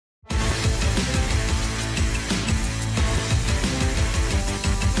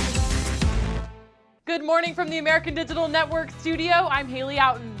Good morning from the American Digital Network studio. I'm Haley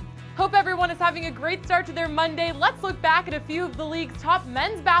Outen. Hope everyone is having a great start to their Monday. Let's look back at a few of the league's top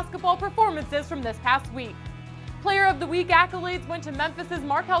men's basketball performances from this past week. Player of the Week accolades went to Memphis's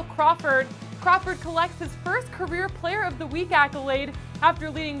Markel Crawford. Crawford collects his first career Player of the Week accolade after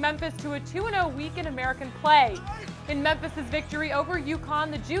leading Memphis to a 2-0 week in American play. In Memphis's victory over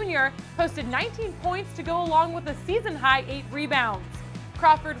UConn, the junior posted 19 points to go along with a season-high 8 rebounds.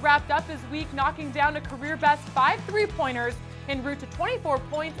 Crawford wrapped up his week knocking down a career-best 5 3-pointers en route to 24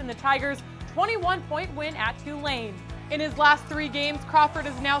 points in the Tigers' 21-point win at Tulane. In his last 3 games, Crawford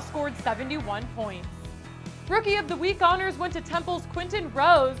has now scored 71 points. Rookie of the Week honors went to Temple's Quinton.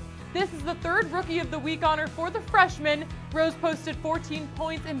 This is the 3rd Rookie of the Week honor for the freshman. Rose posted 14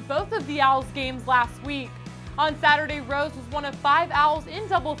 points in both of the Owls games last week. On Saturday, Rose was one of 5 Owls in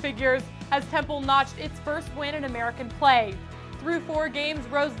double figures as Temple notched its first win in American play. Through 4 games,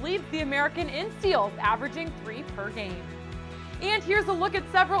 Rose leads the American in steals, averaging 3 per game. And here's a look at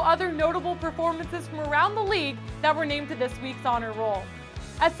several other notable performances from around the league that were named to this week's honor roll.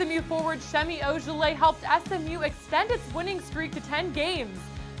 SMU forward Shemi Ojale helped SMU extend its winning streak to 10 games.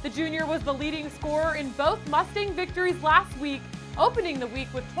 The junior was the leading scorer in both Mustang victories last week, opening the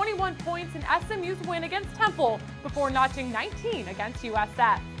week with 21 points in SMU's win against Temple before notching 19 against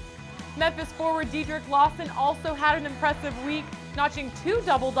USF. Memphis forward Dedrick Lawson also had an impressive week, notching 2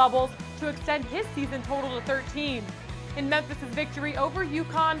 double-doubles to extend his season total to 13. In Memphis's victory over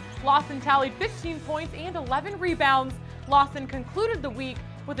UConn, Lawson tallied 15 points and 11 rebounds. Lawson concluded the week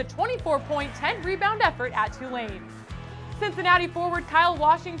with a 24-point, 10-rebound effort at Tulane. Cincinnati forward Kyle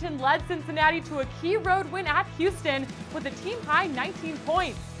Washington led Cincinnati to a key road win at Houston with a team-high 19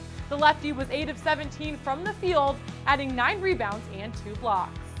 points. The lefty was 8 of 17 from the field, adding 9 rebounds and 2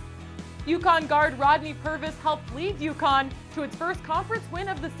 blocks. UConn guard Rodney Purvis helped lead UConn to its first conference win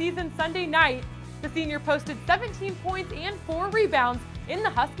of the season Sunday night. The senior posted 17 points and 4 rebounds in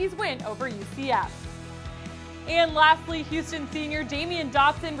the Huskies' win over UCF. And lastly, Houston senior Damian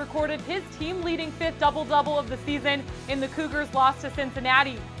Dotson recorded his team-leading 5th double-double of the season in the Cougars' loss to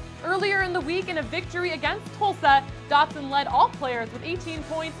Cincinnati. Earlier in the week, in a victory against Tulsa, Dotson led all players with 18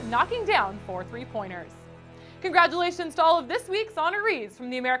 points, knocking down 4 3-pointers. Congratulations to all of this week's honorees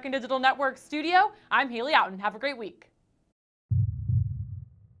from the American Digital Network studio. I'm Haley Outen. Have a great week.